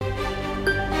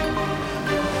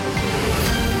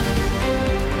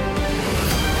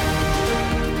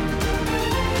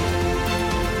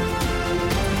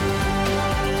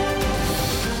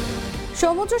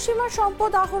সমুদ্র সীমার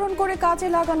সম্পদ আহরণ করে কাজে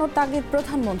লাগানোর তাগিদ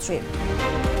প্রধানমন্ত্রীর।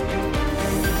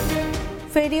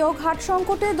 ফেরি ও ঘাট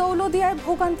সংকটে দৌলতদিয়ায়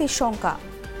ভোগান্তির শঙ্কা।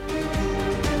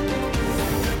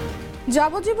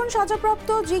 যাবজ্জীবন সাজাপ্রাপ্ত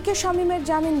জি.কে. শামীমের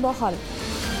জামিন বহাল।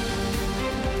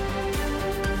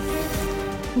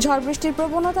 ঝড় বৃষ্টির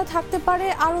প্রবণতা থাকতে পারে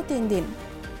আরও 3 দিন।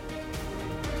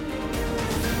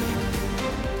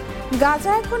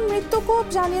 গাজা এখন মৃত্যুকূপ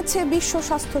জানিয়েছে বিশ্ব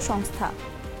স্বাস্থ্য সংস্থা।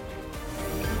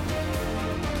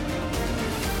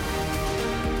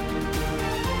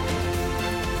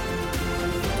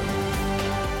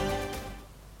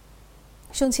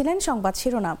 শুনছিলেন সংবাদ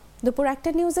শিরোনাম। দুপুর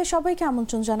 1টা নিউজে সবাইকে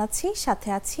আমন্ত্রণ জানাচ্ছি, সাথে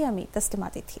আছি আমি তাসলিমা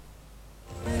তিথি।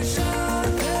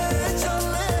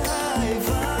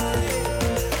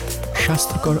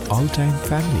 স্বাস্থ্যকর অল টাইম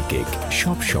ফ্যামিলি কেক,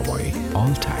 সব সময়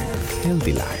অল টাইম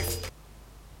হেলদি লাইফ।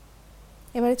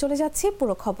 এবারে চলে যাচ্ছি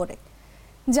পুরো খবরে।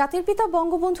 জাতির পিতা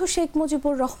বঙ্গবন্ধু শেখ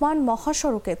মুজিবুর রহমান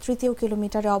মহাসড়কের 3য়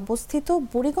কিলোমিটারে অবস্থিত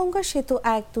বুড়িগঙ্গা সেতু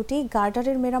 1-2টি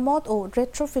গার্ডারের মেরামত ও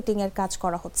রেট্রোফিটিং এর কাজ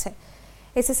করা হচ্ছে।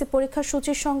 এসএসসি পরীক্ষার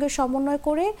সূচির সঙ্গে সমন্বয়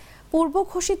করে পূর্ব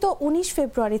ঘোষিত 19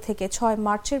 ফেব্রুয়ারি থেকে 6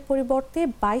 মার্চের পরিবর্তে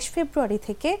 22 ফেব্রুয়ারি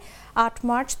থেকে 8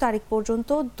 মার্চ তারিখ পর্যন্ত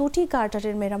 2টি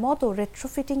গার্ডারের মেরামত ও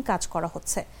রেট্রোফিটিং কাজ করা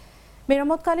হচ্ছে।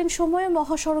 মেরামতকালীন সময়ে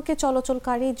মহাসড়কে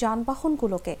চলাচলকারী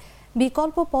যানবাহনগুলোকে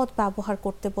বিকল্প পথ ব্যবহার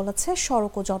করতে বলেছে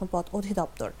সড়ক ও জনপথ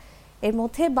অধিদপ্তর। এর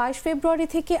মধ্যে 22 ফেব্রুয়ারি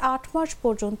থেকে 8 মার্চ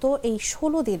পর্যন্ত এই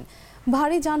 16 দিন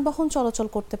ভারী যানবাহন চলাচল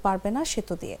করতে পারবে না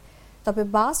সেতু দিয়ে। তবে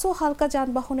বাস ও হালকা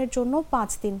যানবাহনের জন্য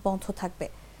 5 দিন বন্ধ থাকবে।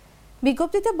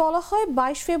 বিজ্ঞপ্তিতে বলা হয়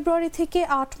 22 ফেব্রুয়ারি থেকে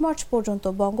 8 মার্চ পর্যন্ত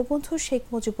বঙ্গবন্ধু শেখ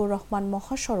মুজিবুর রহমান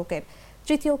মহাসড়কের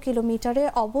 3য় কিলোমিটারে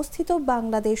অবস্থিত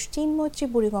বাংলাদেশ চীন মৈত্রী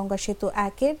বুড়িগঙ্গা সেতু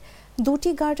 1-এর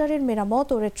 2টি গার্ডারের মেরামত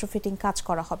ও রেট্রোফিটিং কাজ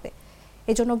করা হবে।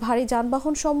 এজন্য ভারী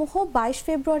যানবাহন সমূহ 22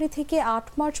 ফেব্রুয়ারি থেকে 8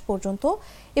 মার্চ পর্যন্ত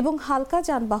এবং হালকা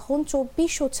যানবাহন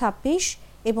 24 ও 26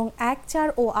 এবং 1, 4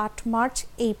 ও 8 মার্চ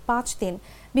এই 5 দিন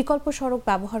বিকল্প সড়ক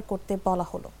ব্যবহার করতে বলা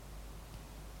হলো।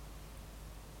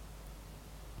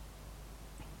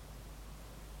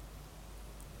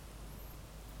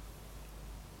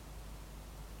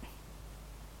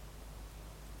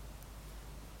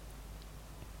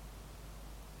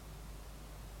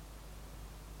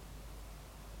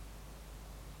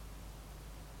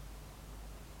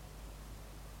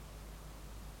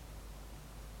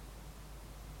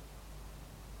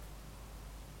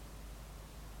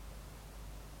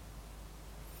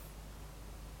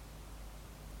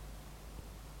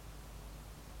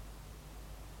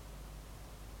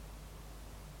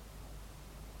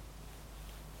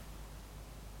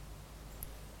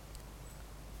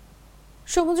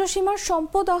 সমুদ্র সীমার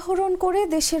সম্পদ আহরণ করে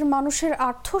দেশের মানুষের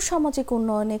আর্থ-সামাজিক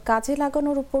উন্নয়নে কাজে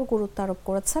লাগানোর উপর গুরুত্ব আরোপ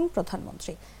করেছেন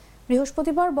প্রধানমন্ত্রী।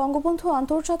 বৃহস্পতিবার বঙ্গবন্ধু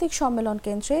আন্তর্জাতিক সম্মেলন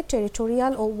কেন্দ্রে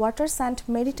টেরিটোরিয়াল ও waters and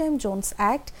maritime zones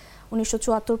act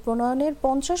 1974 প্রণয়নের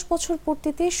 50 বছর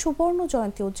পূর্তিতে সুবর্ণ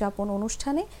জয়ন্তী উদযাপন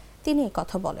অনুষ্ঠানে তিনি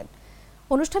কথা বলেন।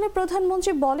 অনুষ্ঠানে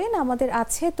প্রধানমন্ত্রী বলেন, আমাদের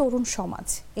আছে তরুণ সমাজ,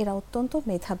 এরা অত্যন্ত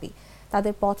মেধাবী,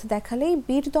 তাদের পথ দেখালেই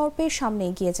বীর দর্পে সামনে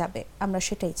এগিয়ে যাবে, আমরা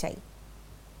সেটাই চাই।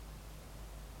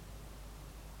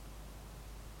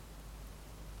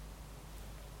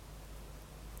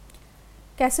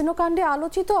 ক্যাসিনো কাণ্ডে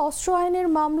আলোচিত অস্ত্র আইনের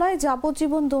মামলায়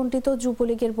যাবজ্জীবন দণ্ডিত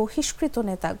যুবলীগের বহিষ্কৃত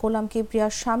নেতা গোলাম কিবরিয়া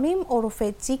শামীম ওরফে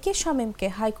জি.কে. শামীমকে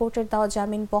হাইকোর্টের দেওয়া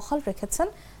জামিন বহাল রেখেছেন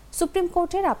সুপ্রিম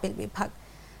কোর্টের আপিল বিভাগ।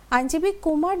 আইনজীবী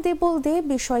কুমার দেবল দে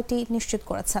বিষয়টি নিশ্চিত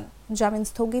করেছেন। জামিন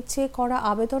স্থগিত চেয়ে করা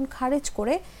আবেদন খারিজ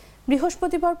করে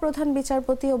বৃহস্পতিবার প্রধান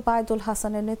বিচারপতি ওবায়দুল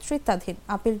হাসানের নেতৃত্বাধীন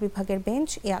আপিল বিভাগের বেঞ্চ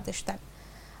এ আদেশ দেন।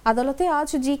 আদালতে আজ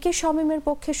জি.কে. শামীমের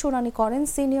পক্ষে শুনানি করেন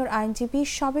সিনিয়র আইনজীবী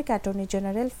সাবেক attorney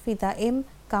general Fida M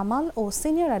Kamal ও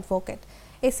সিনিয়র অ্যাডভোকেট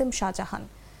এস.এম. শাহজাহান।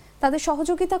 তাদের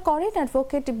সহযোগিতা করেন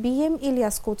অ্যাডভোকেট বি.এম.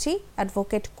 ইলিয়াস কুচি,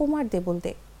 অ্যাডভোকেট কুমার দেবল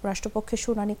দে। রাষ্ট্রপক্ষে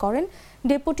শুনানি করেন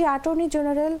deputy attorney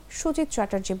general Sujit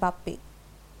Chatterjee Bappi.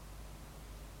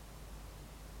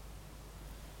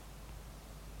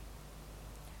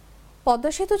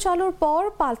 Padma সেতু চালুর পর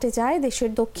পাল্টে যায়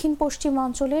দেশের দক্ষিণ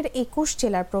পশ্চিমাঞ্চলের 21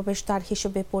 জেলার প্রবেশদ্বার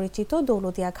হিসেবে পরিচিত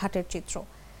দৌলতদিয়া ঘাটের চিত্র।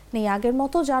 নেই আগের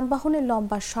মতো যানবাহনের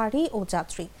লম্বা সারি ও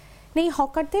যাত্রী, নেই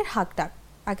হকারদের হাঁকডাক।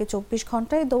 আগে 24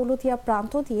 ঘন্টায় দৌলতদিয়া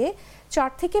প্রান্ত দিয়ে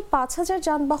 4 থেকে 5 হাজার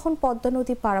যানবাহন পদ্মা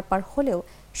নদী পারাপার হলেও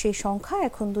সেই সংখ্যা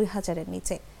এখন 2000-এর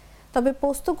নিচে। তবে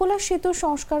পোস্তগোলা সেতু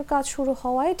সংস্কার কাজ শুরু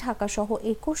হওয়ায় ঢাকা সহ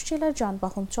 21 জেলার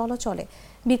যানবাহন চলাচলে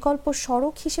বিকল্প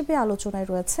সড়ক হিসেবে আলোচনায়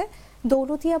রয়েছে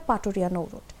দৌলতদিয়া পাটুরিয়া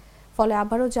নৌরুট। ফলে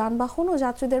আবারও যানবাহন ও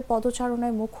যাত্রীদের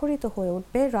পদচারণায় মুখরিত হয়ে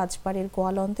উঠবে রাজবাড়ীর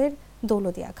গোয়ালন্দের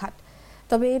দৌলতদিয়া ঘাট।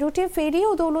 তবে এই রুটে ফেরি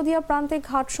ও দৌলতদিয়া প্রান্তে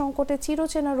ঘাট সংকটে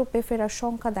চিরচেনা রূপে ফেরার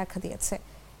সংখ্যা দেখা দিয়েছে।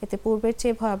 এতে পূর্বের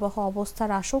চেয়ে ভয়াবহ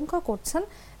অবস্থার আশঙ্কা করছেন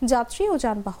যাত্রী ও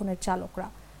যানবাহনের চালকরা।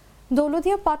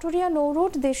 দৌলতদিয়া পাটুরিয়া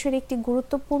নৌরুট দেশের একটি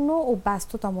গুরুত্বপূর্ণ ও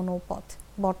ব্যস্ততম নৌপথ।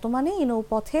 বর্তমানে এই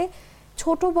নৌপথে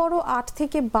ছোট বড় 8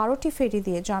 থেকে 12টি ফেরি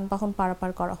দিয়ে যানবাহন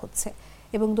পারাপার করা হচ্ছে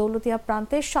এবং দৌলতদিয়া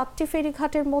প্রান্তে 7টি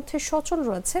ফেরিঘাটের মধ্যে সচল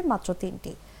রয়েছে মাত্র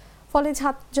 3টি। ফলে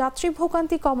যাত্রী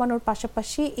ভোগান্তি কমানোর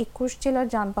পাশাপাশি 21 জেলার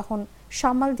যানবাহন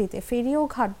সামাল দিতে ফেরি ও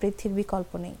ঘাট বৃদ্ধির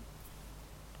বিকল্প নেই।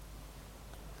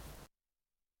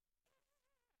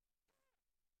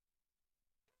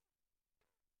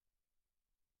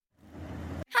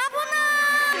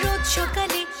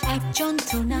 সকালে এক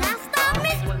যন্ত্রণা,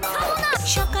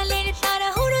 সকালের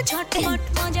তাড়াহুড়ো ঝটপট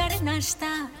মজার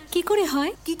নাস্তা কি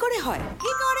করে হয়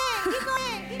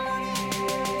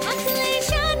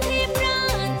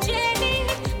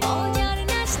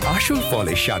আসল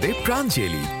ফলের স্বাদে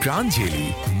প্রাঞ্জলি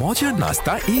মজার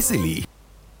নাস্তা ইজিলি।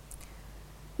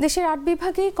 দেশের 8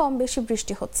 বিভাগেই কম বেশি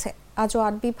বৃষ্টি হচ্ছে। আজও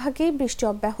 8 বিভাগেই বৃষ্টি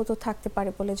অব্যাহত থাকতে পারে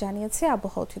বলে জানিয়েছে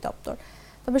আবহাওয়া অধিদপ্তর।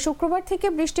 তবে শুক্রবার থেকে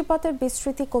বৃষ্টিপাতের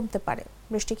বিস্তৃতি কমতে পারে।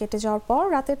 বৃষ্টি কেটে যাওয়ার পর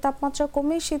রাতের তাপমাত্রা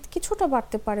কমে শীত কিছুটা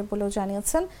বাড়তে পারে বলেও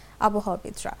জানিয়েছেন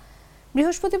আবহাওয়াবিদরা।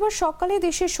 বৃহস্পতিবার সকালে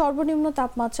দেশের সর্বনিম্ন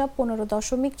তাপমাত্রা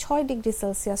 15.6 ডিগ্রি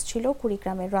সেলসিয়াস ছিল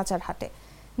কুড়িগ্রামের রাজারহাটে।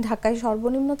 ঢাকায়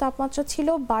সর্বনিম্ন তাপমাত্রা ছিল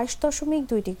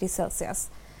 22.2 ডিগ্রি সেলসিয়াস।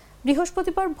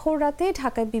 বৃহস্পতিবার ভোর রাতে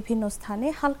ঢাকায় বিভিন্ন স্থানে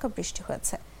হালকা বৃষ্টি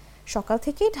হয়েছে। সকাল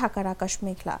থেকেই ঢাকার আকাশ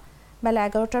মেঘলা। বেলা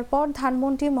 11টার পর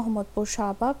ধানমন্ডি, মোহাম্মদপুর,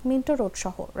 শাহবাগ, মিন্টো রোড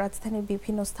সহ রাজধানীর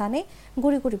বিভিন্ন স্থানে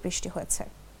গুঁড়ি গুঁড়ি বৃষ্টি হয়েছে।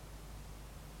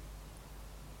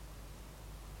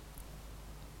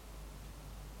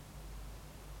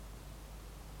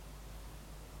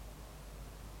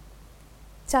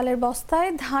 চালের বস্তায়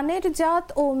ধানের জাত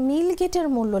ও মিল গেটের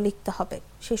মূল্য লিখতে হবে।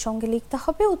 সেই সঙ্গে লিখতে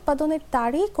হবে উৎপাদনের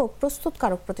তারিখ ও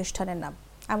প্রস্তুতকারক প্রতিষ্ঠানের নাম।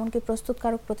 এমনকি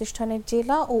প্রস্তুতকারক প্রতিষ্ঠানের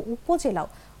জেলা ও উপজেলাও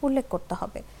উল্লেখ করতে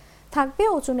হবে। থাকবে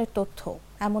ওজনের তথ্য,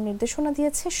 এমন নির্দেশনা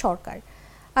দিয়েছে সরকার।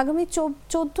 আগামী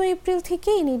 14 এপ্রিল থেকে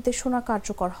এই নির্দেশনা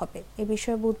কার্যকর হবে। এ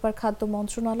বিষয়ে বুধবার খাদ্য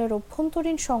মন্ত্রণালয়ের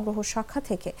অভ্যন্তরীণ সংগ্রহ শাখা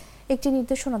থেকে একটি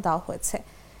নির্দেশনা দেওয়া হয়েছে।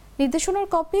 নির্দেশনার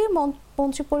কপি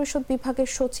মন্ত্রিপরিষদ বিভাগের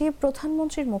সচিব,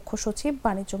 প্রধানমন্ত্রীর মুখ্য সচিব,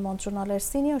 বাণিজ্য মন্ত্রণালয়ের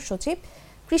সিনিয়র সচিব,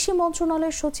 কৃষি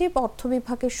মন্ত্রণালয়ের সচিব, অর্থ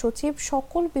বিভাগের সচিব,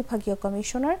 সকল বিভাগীয়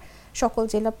কমিশনার, সকল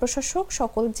জেলা প্রশাসক,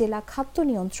 সকল জেলা খাদ্য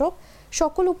নিয়ন্ত্রক,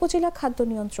 সকল উপজেলা খাদ্য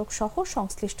নিয়ন্ত্রক সহ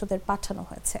সংশ্লিষ্টদের পাঠানো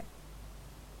হয়েছে।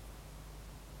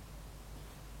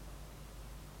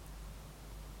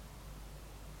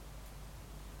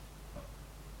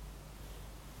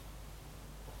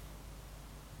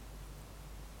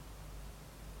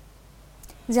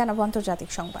 জানাবো আন্তর্জাতিক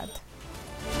সংবাদ।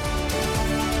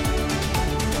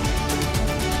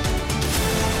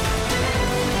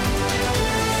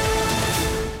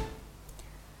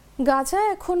 গাজা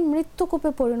এখন মৃত্যুকূপে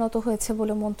পরিণত হয়েছে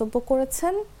বলে মন্তব্য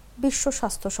করেছেন বিশ্ব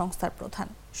স্বাস্থ্য সংস্থার প্রধান।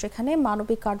 সেখানে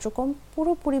মানবিক কার্যক্রম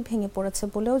পুরোপুরি ভেঙে পড়েছে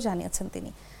বলেও জানিয়েছেন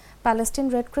তিনি। প্যালেস্টাইন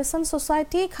রেড ক্রিসেন্ট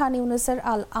সোসাইটি খান ইউনিসের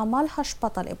আল আমাল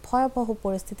হাসপাতালে ভয়াবহ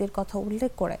পরিস্থিতির কথা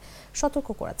উল্লেখ করে সতর্ক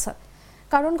করেছে।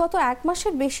 কারণ গত 1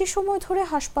 মাসের বেশি সময় ধরে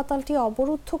হাসপাতালটি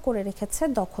অবরুদ্ধ করে রেখেছে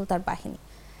দখলদার বাহিনী।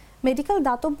 মেডিকেল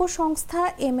দাতব্য সংস্থা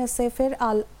MSF এর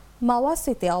আল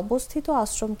মাওয়াসিতে অবস্থিত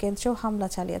আশ্রম কেন্দ্রেও হামলা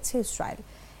চালিয়েছে ইসরায়েল।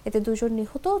 এতে 2 জন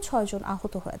নিহত ও 6 জন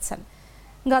আহত হয়েছেন।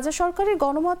 গাজা সরকারের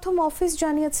গণমাধ্যম অফিস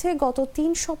জানিয়েছে গত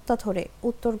 3 সপ্তাহ ধরে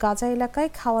উত্তর গাজা এলাকায়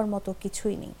খাওয়ার মতো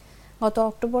কিছুই নেই। গত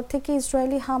অক্টোবর থেকে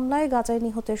ইসরায়েলি হামলায় গাজায়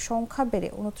নিহতের সংখ্যা বেড়ে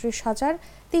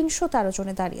 29,313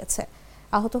 জনে দাঁড়িয়েছে।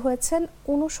 আহত হয়েছেন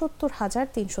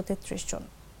 69,333 জন।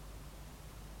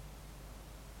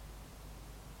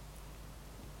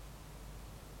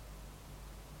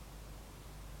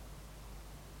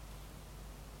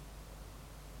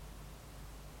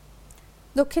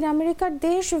 দক্ষিণ আমেরিকার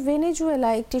দেশ ভেনেজুয়েলা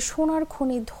একটি সোনার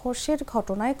খনি ধসের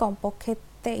ঘটনায় কমপক্ষে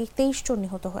 23 জন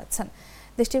নিহত হয়েছেন।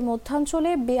 দেশটির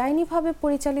মধ্যাঞ্চলে বেআইনিভাবে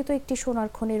পরিচালিত একটি সোনার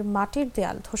খনির মাটির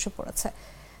দেয়াল ধসে পড়েছে।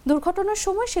 দুর্ঘটনার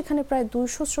সময় সেখানে প্রায়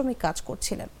 200 শ্রমিক কাজ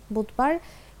করছিলেন। বুধবার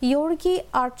ইয়র্গি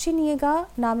আর্চিনিয়েগা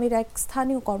নামের এক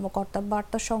স্থানীয় কর্মকর্তা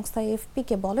বার্তা সংস্থা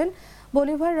AFP-কে বলেন,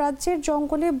 বলিভার রাজ্যের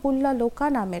জঙ্গলে বুল্লা লোকা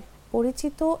নামের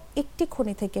পরিচিত একটি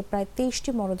খনি থেকে প্রায়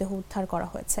 23টি মরদেহ উদ্ধার করা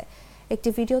হয়েছে। একটি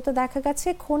ভিডিওতে দেখা গেছে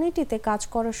খনিটিতে কাজ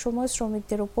করার সময়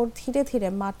শ্রমিকদের উপর ধীরে ধীরে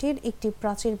মাটির একটি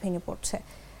প্রাচীর ভেঙে পড়ছে।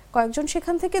 কয়েকজন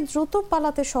সেখান থেকে দ্রুত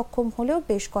পালাতে সক্ষম হলেও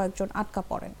বেশ কয়েকজন আটকা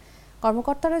পড়েন।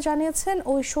 কর্মকর্তারা জানিয়েছেন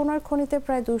ওই সোনার খনিতে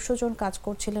প্রায় 200 জন কাজ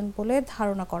করছিলেন বলে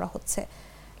ধারণা করা হচ্ছে।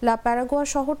 লা প্যারাগুয়া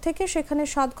শহর থেকে সেখানে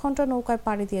 7 ঘন্টা নৌকায়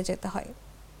পাড়ি দিয়ে যেতে হয়।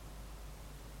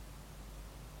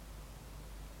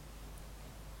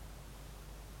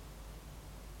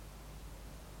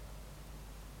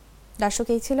 দর্শক,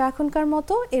 এই ছিল এখনকার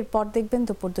মতো। এরপর দেখবেন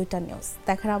দুপুর 2টা নিউজ।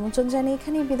 দেখার আমন্ত্রণ জানিয়ে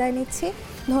এখানেই বিদায় নিচ্ছি।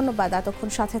 ধন্যবাদ এতক্ষণ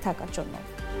সাথে থাকার জন্য।